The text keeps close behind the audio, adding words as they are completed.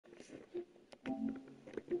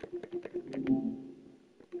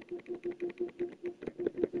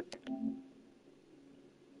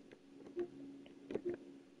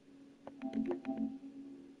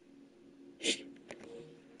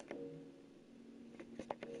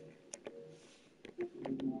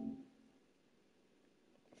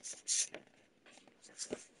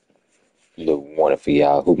Little warning for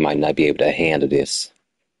y'all who might not be able to handle this.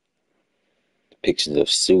 Depictions of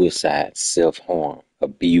suicide, self-harm,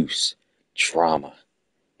 abuse, trauma,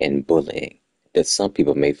 and bullying that some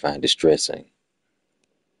people may find distressing.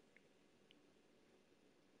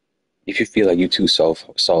 If you feel like you're too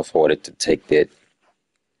soft-hearted to take that,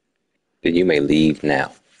 then you may leave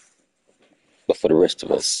now. But for the rest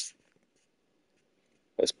of us,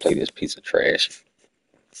 let's play this piece of trash.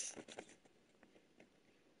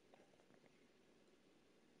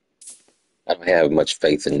 I don't have much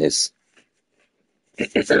faith in this. Not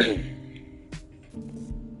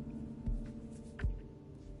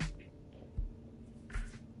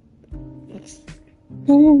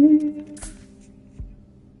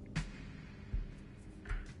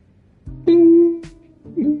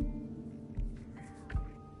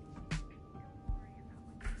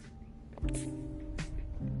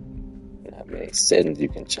many settings you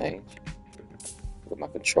can change. What my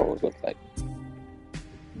controls look like.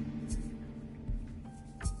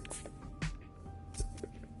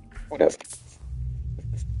 Whatever.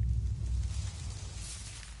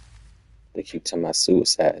 They keep telling my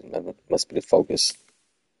suicide. Must be the focus.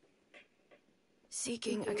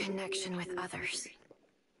 Seeking a connection with others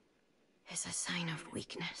is a sign of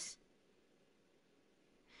weakness.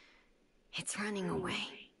 It's running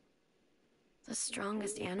away. The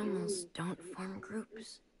strongest animals don't form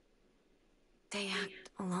groups. They act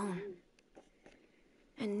alone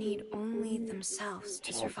and need only themselves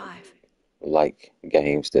to survive. Like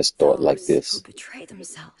games that start like Those this. who betray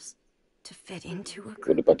themselves to fit into a With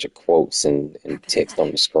group a bunch of quotes and are text on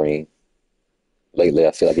the pathetic. screen. Lately,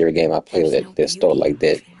 I feel like every game I play There's no that start beauty in like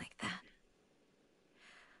that. living like that.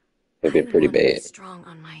 They've been I pretty want to be bad. strong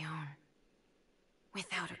on my own,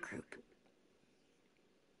 without a group.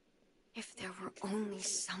 If there were only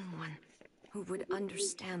someone who would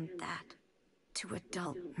understand that to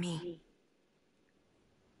adult me.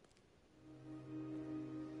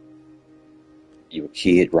 You a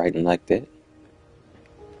kid writing like that?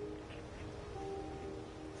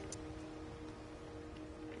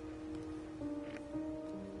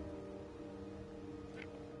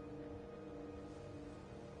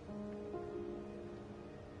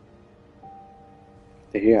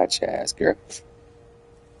 To hear out your ass, girl.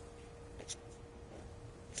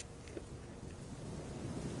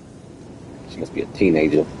 She must be a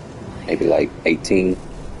teenager. Maybe like 18.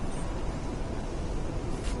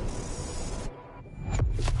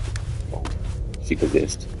 Oh, she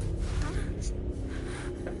possessed.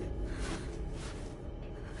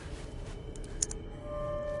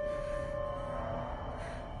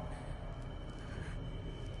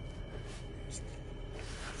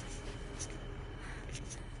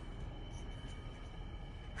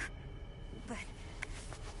 But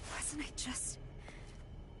wasn't I just...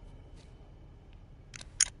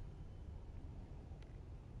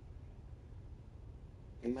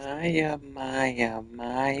 Maya, Maya,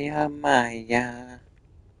 Maya, Maya.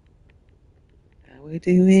 I would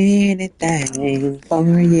do anything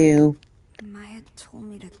for you. Maya told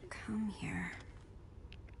me to come here.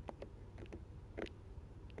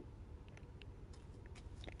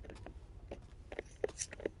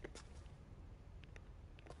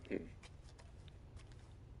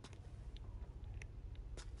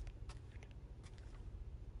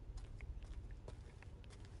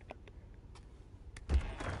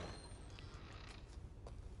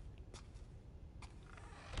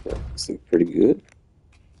 Seems pretty good.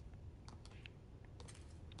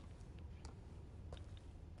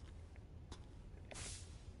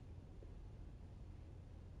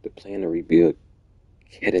 The plan to rebuild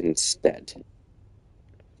Kettenstedt.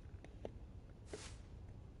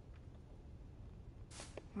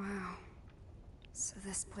 Wow. So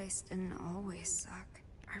this place didn't always suck.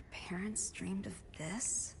 Our parents dreamed of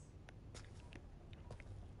this?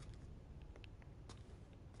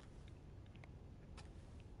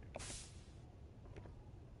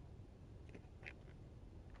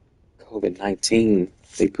 COVID-19.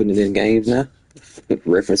 They putting it in games now?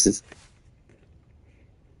 References.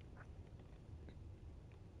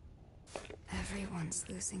 Everyone's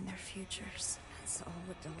losing their futures. That's all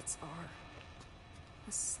adults are.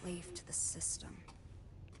 A slave to the system.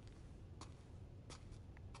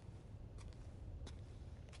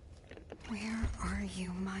 Where are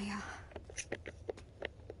you, Maya?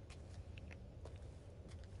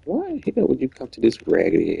 Why the hell would you come to this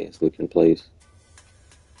raggedy ass looking place?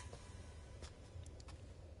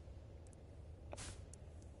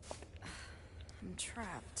 I'm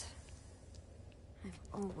trapped. I've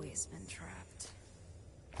always been trapped.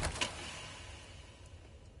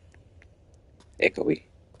 Echoey.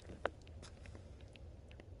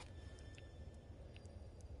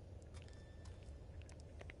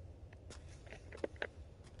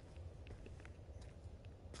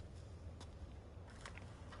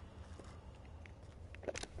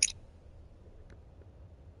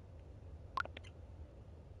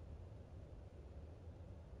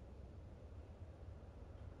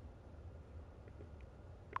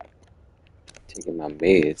 taking my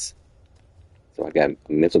meds. So I got a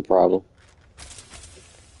mental problem.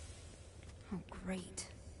 Oh, great.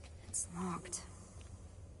 It's locked.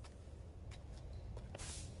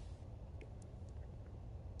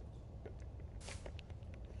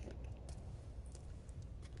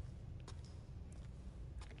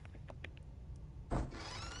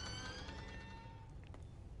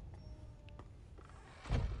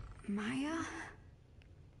 Maya?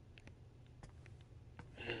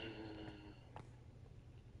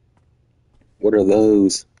 What are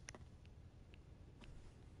those?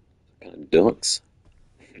 Kind of dunks?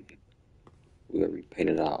 We gotta repaint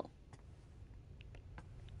it out.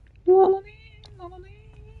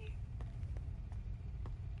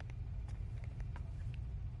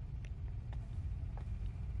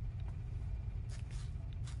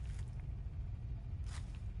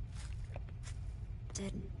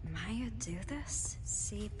 Did Maya do this?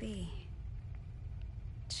 CB.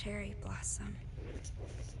 Cherry blossom.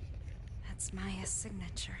 That's Maya's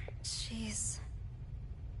signature. She's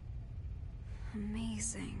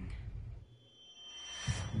amazing.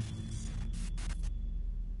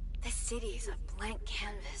 The city's a blank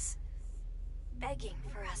canvas, begging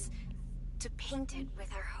for us to paint it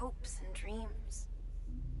with our hopes and dreams.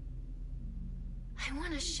 I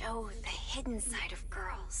want to show the hidden side of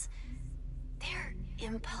girls, their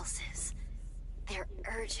impulses, their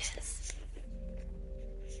urges.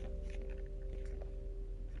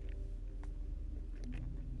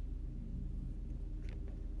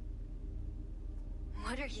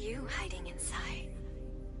 What are you hiding inside?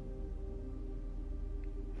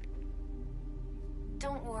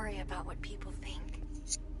 Don't worry about what people think.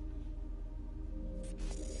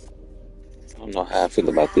 I don't know how I feel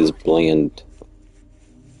about this blend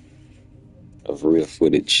of real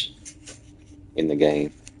footage in the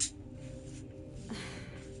game.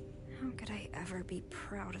 How could I ever be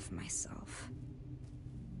proud of myself?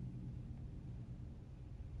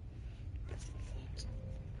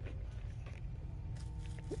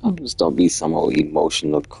 Just don't be some old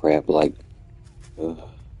emotional crap like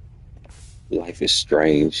life is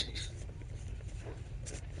strange.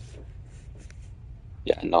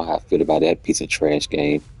 Yeah, I know how I feel about that piece of trash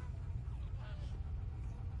game.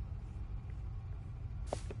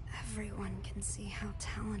 Everyone can see how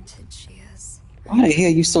talented she is. Why the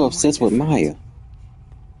hell you so obsessed with Maya?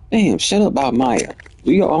 Damn, shut up about Maya.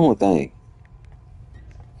 Do your own thing.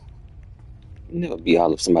 You never be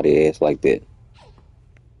all of somebody's ass like that.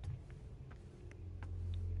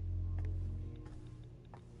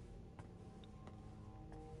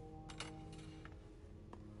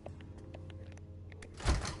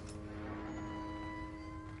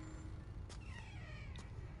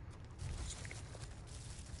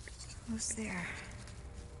 Who's there?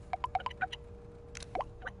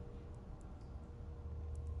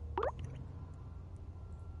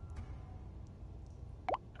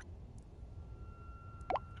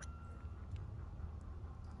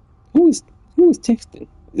 Who is texting?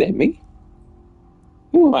 Is that me?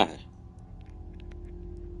 Who am I?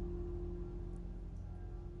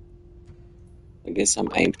 I guess I'm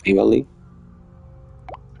Emily.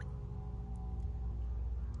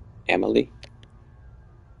 Emily.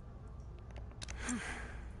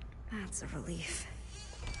 That's a relief.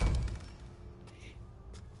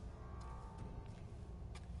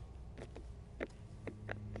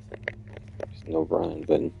 There's no run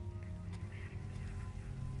button.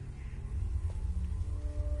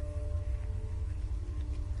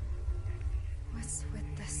 What's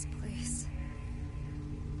with this place?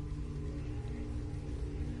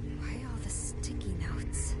 Why all the sticky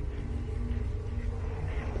notes?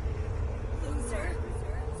 Loser!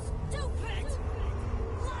 Stupid!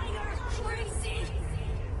 Liar! Crazy!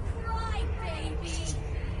 Cry baby!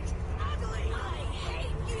 Ugly! I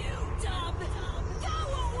hate you, dumb! Go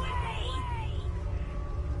away!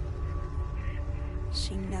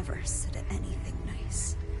 She never said anything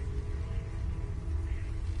nice.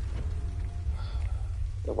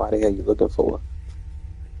 Then why the hell you looking for?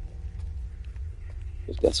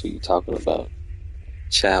 If that's what you're talking about.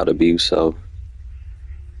 Child abuse, so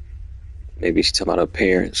maybe she's talking about her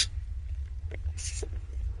parents.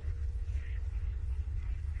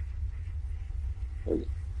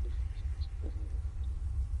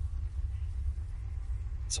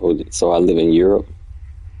 So I live in Europe.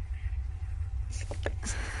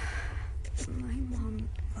 My mom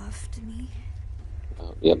loved me.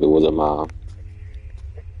 Yep, it was a mom.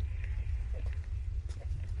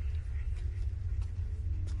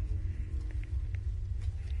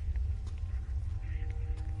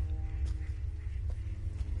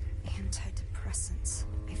 Antidepressants.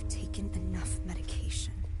 I've taken enough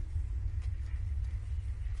medication.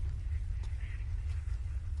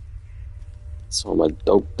 So I'm a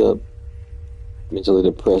doped up, mentally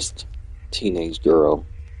depressed teenage girl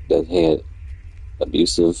that had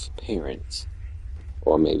abusive parents,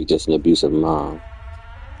 or maybe just an abusive mom,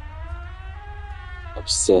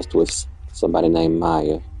 obsessed with somebody named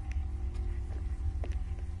Maya.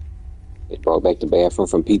 They brought back the bathroom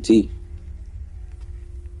from PT.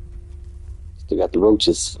 Still got the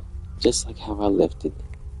roaches, just like how I left it.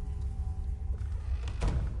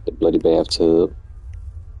 The bloody bathtub,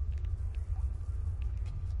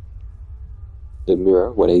 the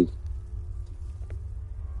mirror where they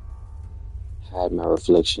hide my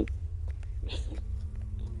reflection.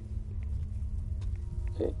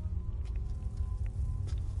 Okay.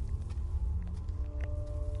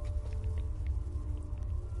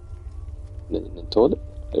 The toilet.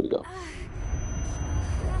 There we go.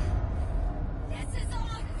 This is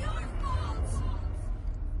all your fault!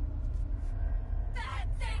 Bad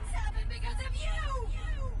things happen because of you!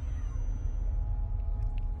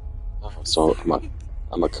 Oh, so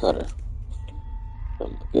I'm a cutter. Oh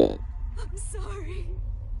my god. I'm sorry.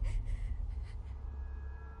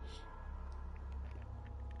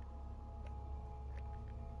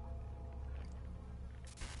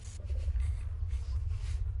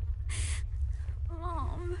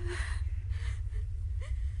 Mom.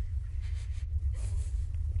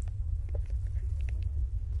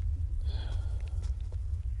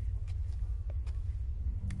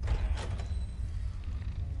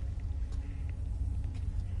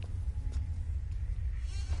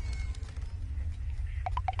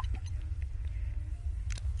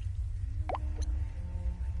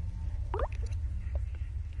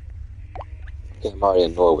 Okay, I'm already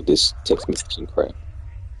annoyed with this text messaging crap.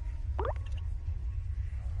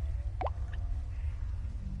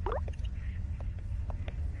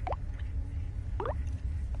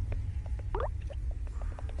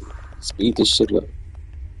 Speed this shit up.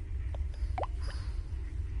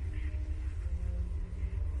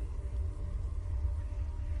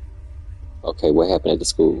 Okay, what happened at the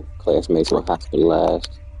school? Classmates were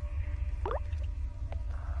hospitalized.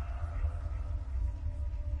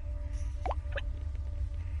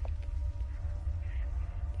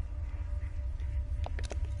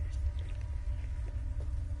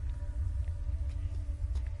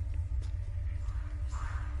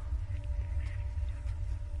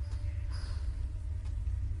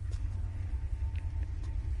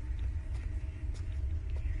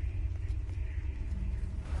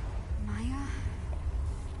 Maya?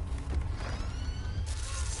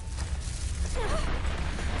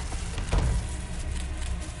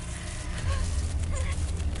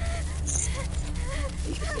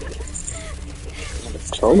 The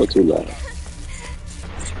controller too loud.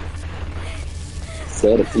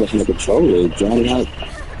 Sad if too much on the controller, drowning out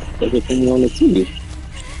everything on the TV.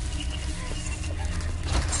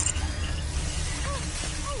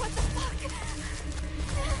 What the fuck?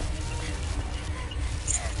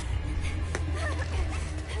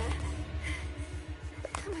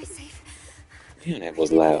 Am I safe? Man, that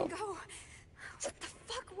was Where did loud. it go? What the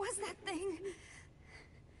fuck was that thing?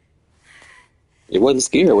 It wasn't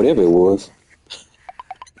scary, whatever it was.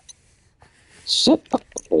 Shut up.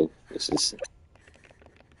 Okay, this is.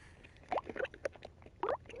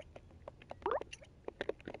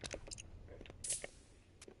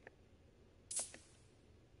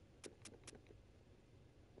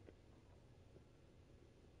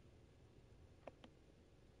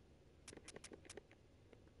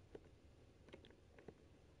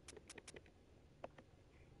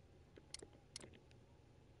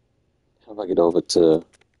 How do I get over to?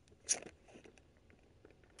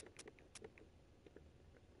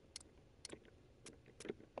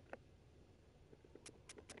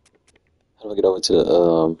 How do I get over to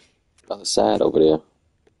the other side over there?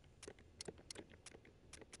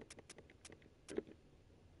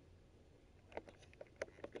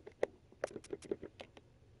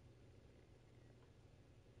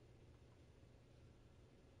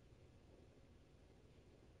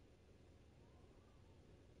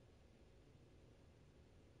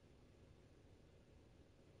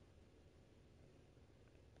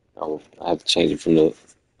 Oh, I have to change it from the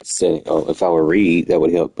setting. Oh, if I would read, that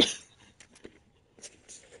would help.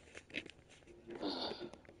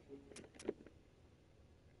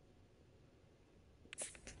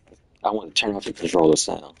 I want to turn off the controller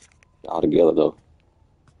sound altogether, though.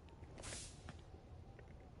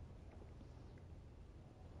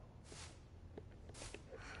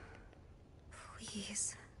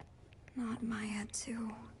 Please. Not Maya,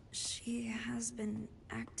 too. She has been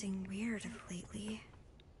acting weird lately.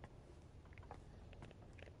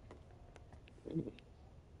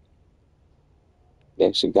 They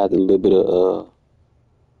actually got a little bit of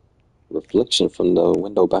reflection from the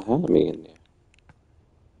window behind me in there.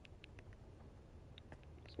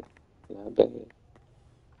 Not bad.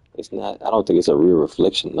 It's not. I don't think it's a real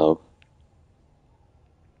reflection though.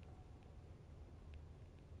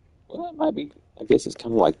 Well, it might be. I guess it's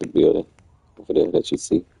kind of like the building over there that you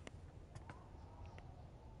see.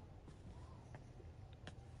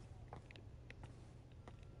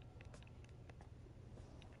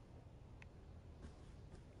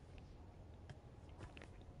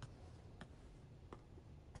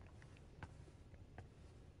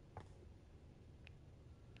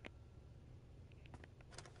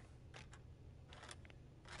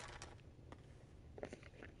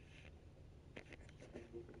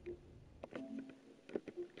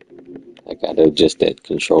 I gotta adjust that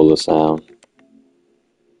controller sound.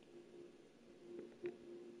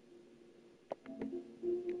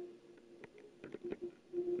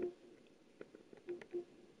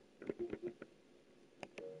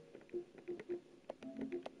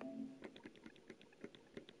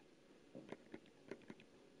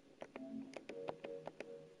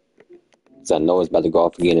 Cause I know it's about to go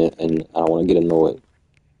off again, and I don't want to get annoyed.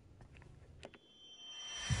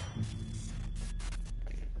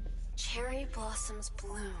 Cherry blossoms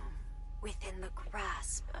bloom within the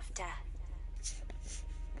grasp of death.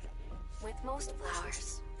 With most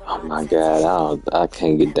flowers, the Oh one my sets God, in I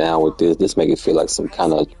can't get and the down with this. This make it feel like some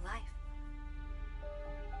kind of new life.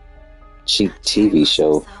 cheap Not cherry TV blossoms,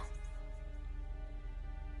 show. though.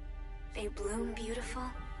 They bloom beautiful,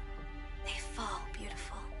 they fall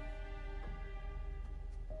beautiful.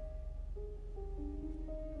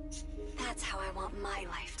 That's how I want my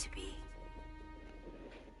life to be.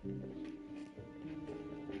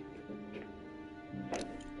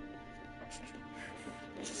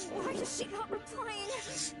 Why is she not replying?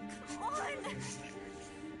 Come on!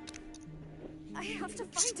 I have to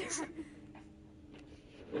find her.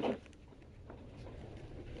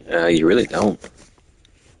 You really don't.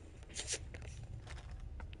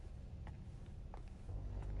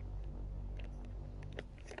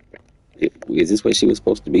 Is this where she was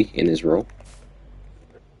supposed to be in this room?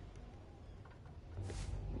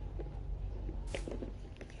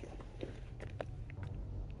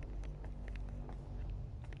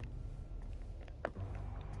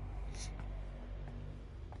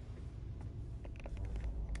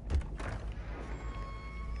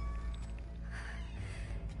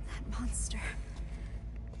 That monster.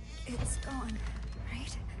 It's gone,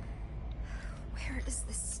 right? Where is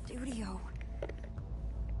the studio?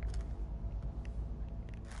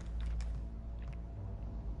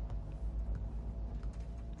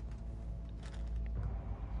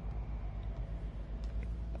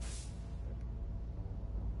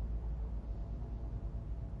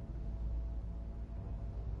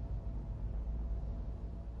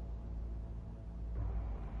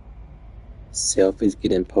 Selfies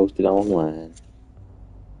getting posted online.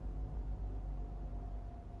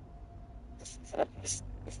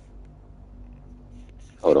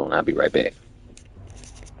 Hold on, I'll be right back.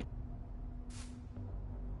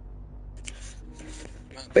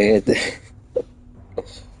 My bad.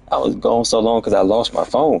 I was gone so long because I lost my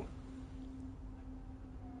phone.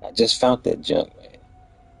 I just found that junk, man.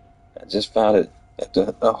 I just found it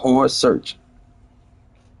after a hard search.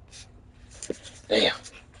 Damn,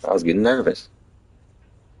 I was getting nervous.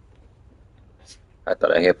 I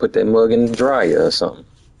thought I had put that mug in the dryer or something.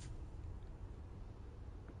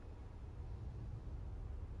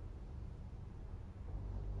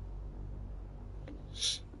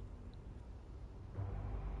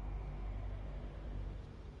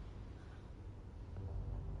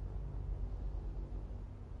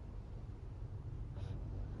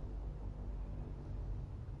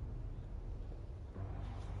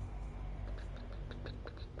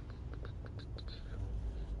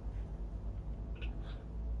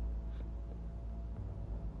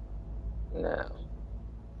 Now,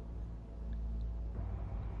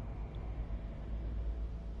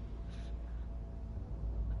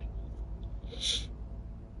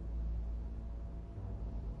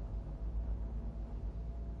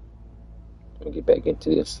 let me get back into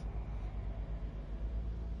this.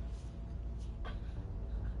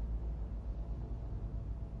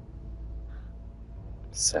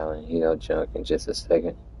 Silent Hill junk in just a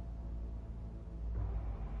second.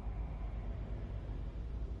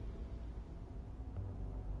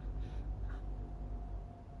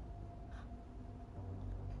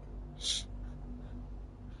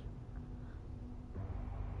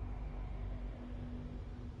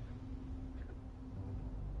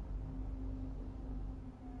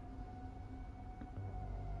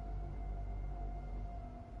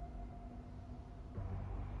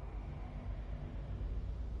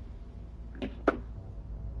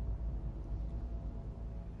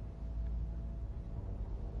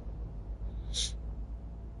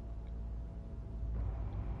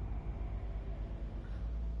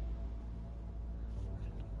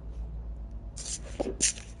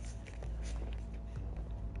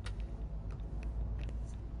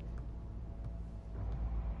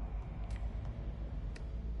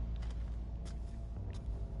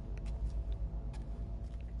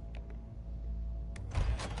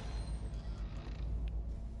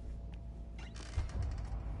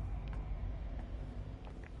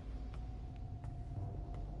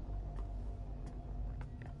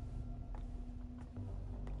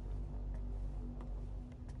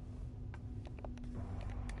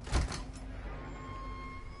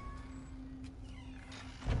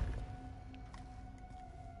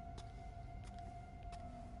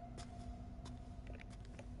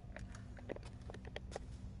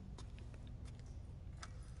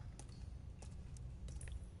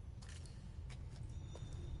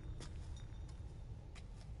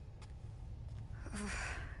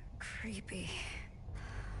 Creepy.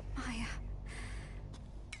 Maya,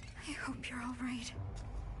 I hope you're all right.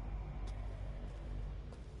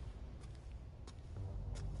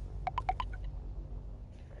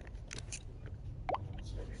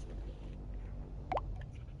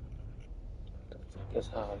 That's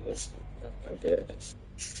how it is. I guess.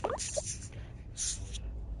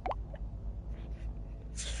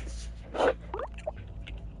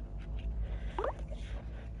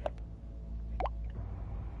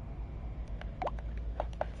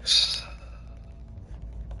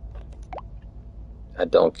 I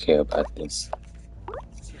don't care about this.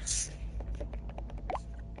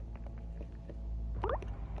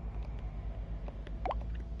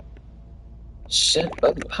 Shut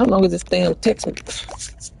up. How long is this damn text? God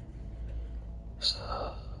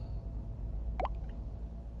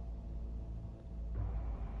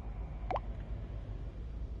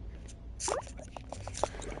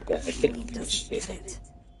He damn doesn't shit. get it.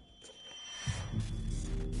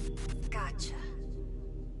 Gotcha.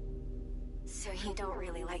 So you don't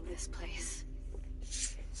really like this place.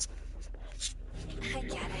 I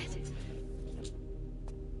get it.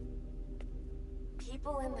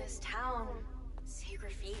 People in this town see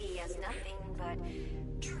graffiti as nothing but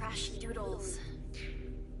trashy doodles.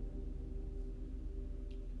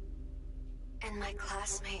 And my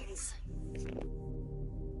classmates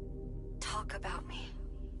talk about me.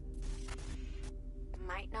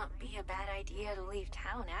 Might not be a bad idea to leave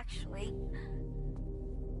town, actually.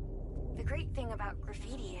 The great thing about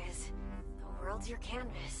graffiti is the world's your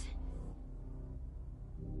canvas.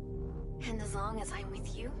 And as long as I'm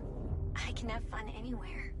with you, I can have fun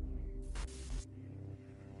anywhere.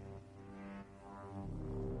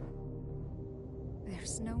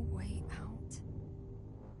 There's no way out.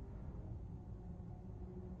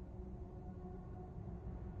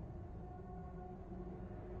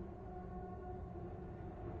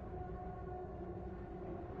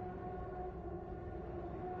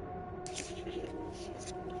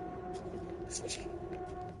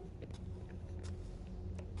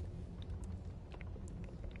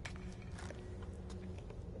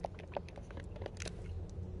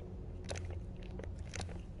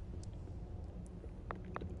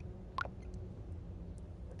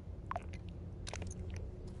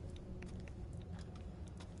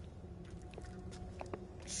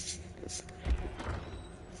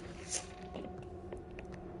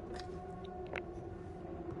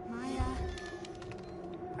 Maya,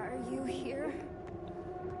 are you here?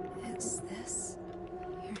 Is this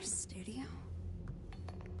your studio?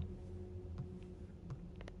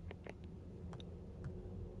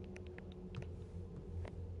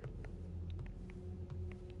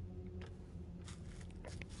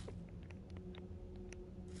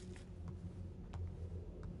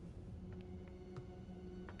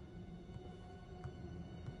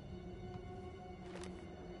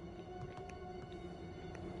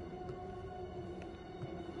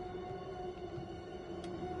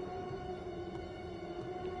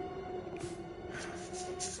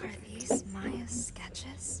 Are these Maya's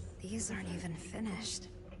sketches? These aren't even finished.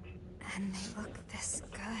 And they look this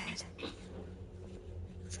good.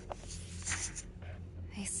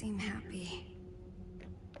 They seem happy.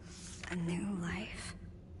 A new life.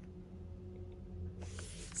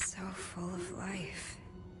 So full of life.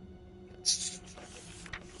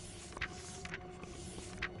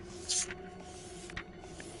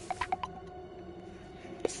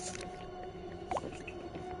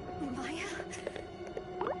 Maya?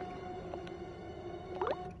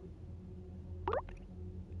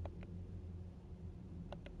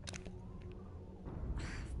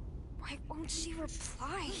 Why won't she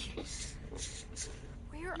reply?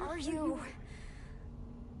 Where are you?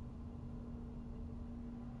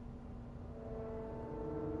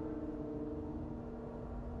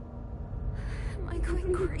 Am I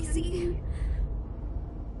going crazy?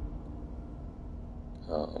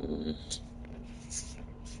 I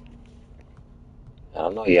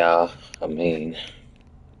don't know, y'all. I mean,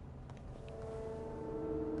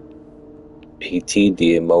 PT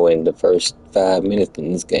did more in the first 5 minutes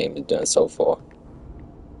than this game has done so far.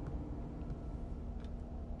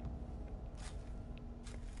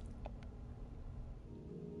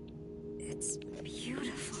 It's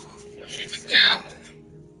beautiful. God,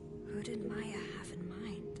 Who did Maya have in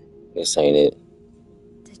mind? this ain't it.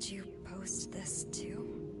 Did you post this too?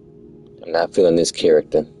 I'm not feeling this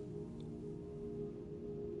character.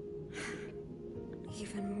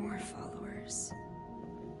 Even more followers.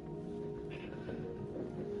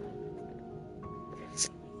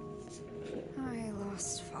 I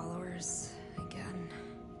lost followers again.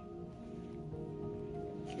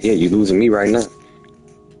 Yeah, you losing me right now.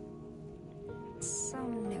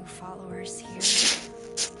 Some new followers here.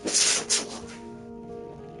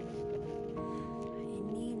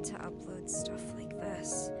 I need to upload stuff like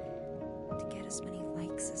this to get as many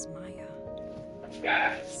likes as Maya.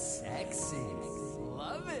 Sexy.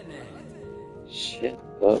 Loving it. Shit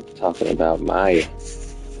up talking about Maya.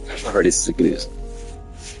 I'm already sick of this.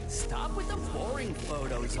 Stop with the boring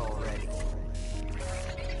photos already.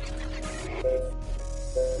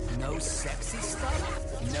 No sexy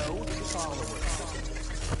stuff, no followers.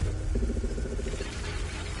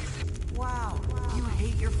 Wow, you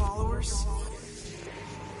hate your followers?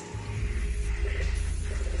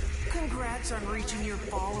 Congrats on reaching your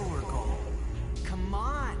follower goal. Come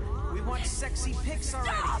on, we want sexy pics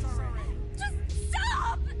already. Stop! Just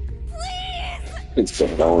stop! Please! What's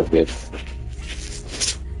going on with it?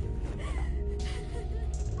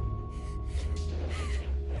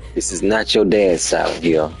 This is not your dad's Silent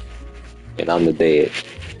Hill, and I'm the dad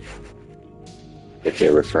that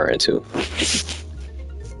they're referring to.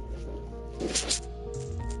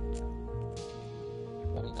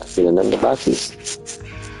 I'm not feeling nothing about this.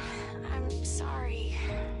 I'm sorry.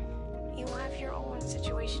 You have your own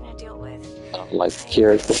situation to deal with. I don't like the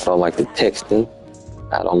character. I don't like the texting.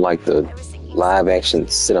 I don't like the live action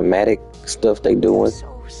cinematic stuff they doing.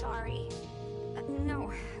 So sorry.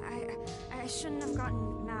 No, I shouldn't have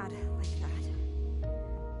gotten mad like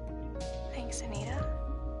that. Thanks, Anita.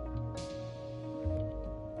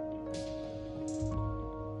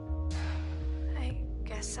 I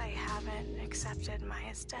guess I haven't accepted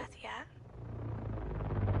Maya's death yet.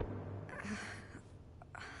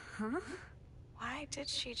 Huh? Why did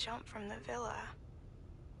she jump from the villa?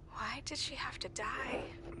 Why did she have to die?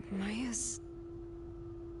 Maya's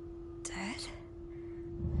dead?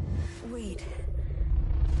 Wait.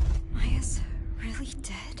 Maya's really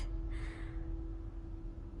dead?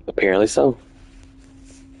 Apparently so.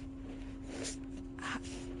 How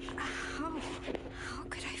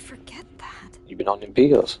could I forget that? You've been on them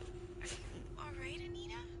pills. All right,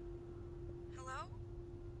 Anita? Hello?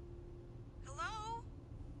 Hello?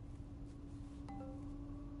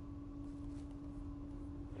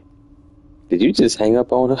 Did you just hang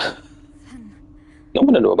up on her? Then No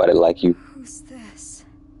one know about it like you. who's this?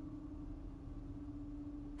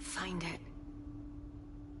 Find it.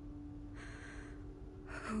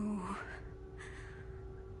 Who?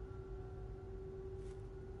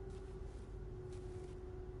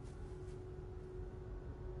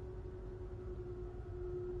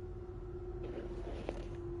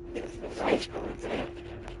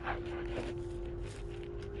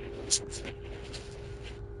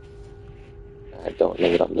 I don't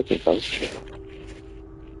know what I'm looking for.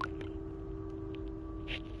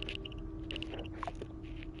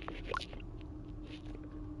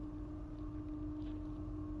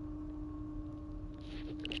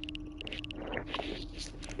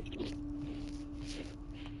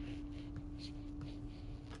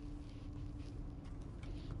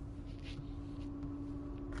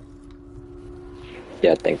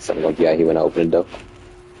 Yeah, I think something gonna be out here when I open the door.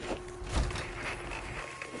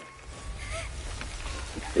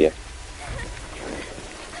 Yeah.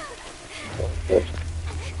 Good.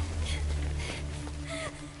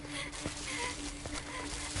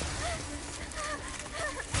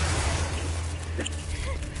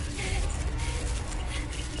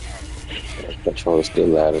 Control is still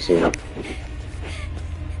loud as hell.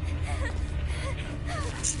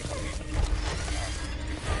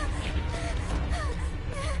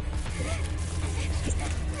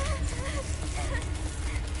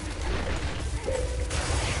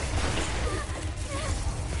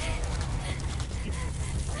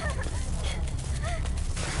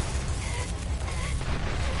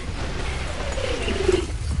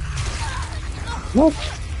 What?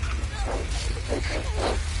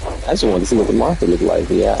 I just wanted to see what the monster looked like.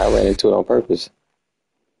 Yeah, I ran into it on purpose.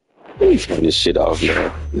 Let me turn this shit off,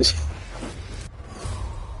 man.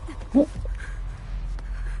 Is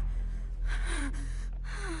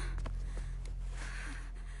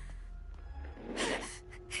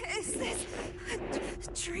this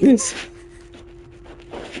a dream? This.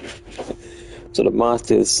 So the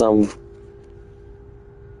monster is some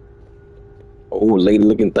old lady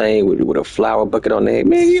looking thing with a flower bucket on their head.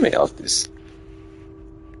 Man, you ain't off this.